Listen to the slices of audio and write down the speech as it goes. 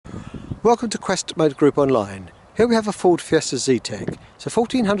Welcome to Quest Motor Group Online. Here we have a Ford Fiesta Zetec. It's a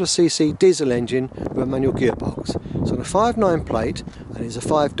 1400cc diesel engine with a manual gearbox. It's on a 5.9 plate and is a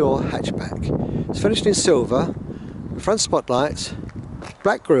 5-door hatchback. It's finished in silver, front spotlights,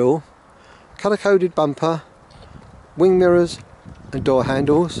 black grille, colour-coded bumper, wing mirrors and door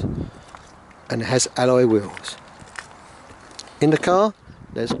handles, and it has alloy wheels. In the car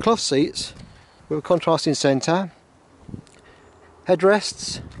there's cloth seats with a contrasting centre,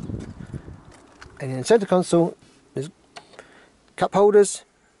 headrests, and in the centre console there's cup holders,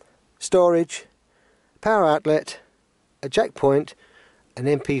 storage, power outlet, a jack point, an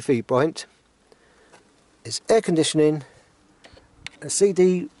MP3 point. There's air conditioning, a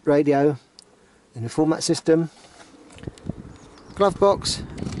CD radio in the format system, glove box,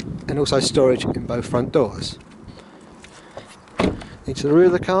 and also storage in both front doors. Into the rear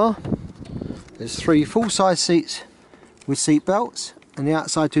of the car there's 3 full-size seats with seat belts, and the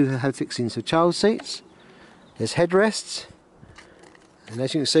outside two have fixings for child seats. There's headrests, and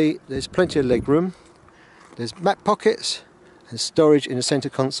as you can see there's plenty of leg room. There's back pockets and storage in the centre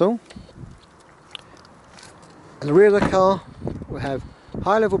console. At the rear of the car we have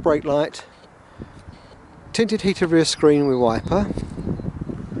high level brake light, tinted heated rear screen with wiper,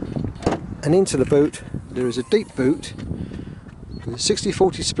 and into the boot there is a deep boot with a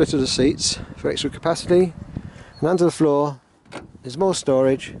 60-40 split of the seats for extra capacity, and under the floor there's more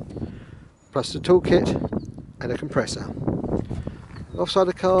storage plus the toolkit and a compressor. Offside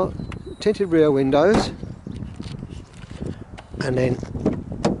the car, tinted rear windows, and then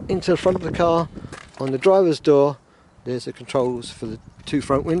into the front of the car on the driver's door there's the controls for the 2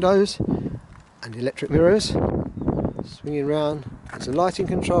 front windows and the electric mirrors. Swinging round, there's the lighting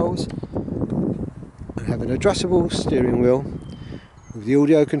controls, and have an adjustable steering wheel with the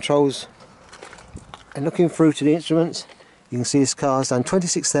audio controls. And looking through to the instruments, you can see this car's done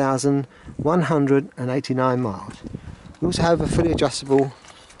 26,189 miles. We also have a fully adjustable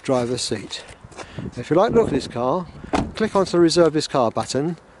driver's seat. If you like the look of this car, click onto the reserve this car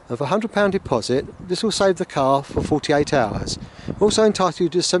button. Of a £100 deposit, this will save the car for 48 hours. Also entitle you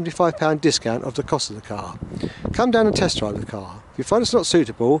to a £75 discount of the cost of the car. Come down and test drive the car. If you find it's not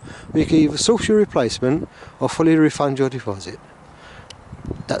suitable, we can either source your replacement or fully refund your deposit.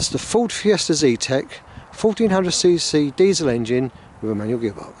 That's the Ford Fiesta Zetec 1400cc diesel engine with a manual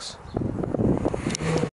gearbox.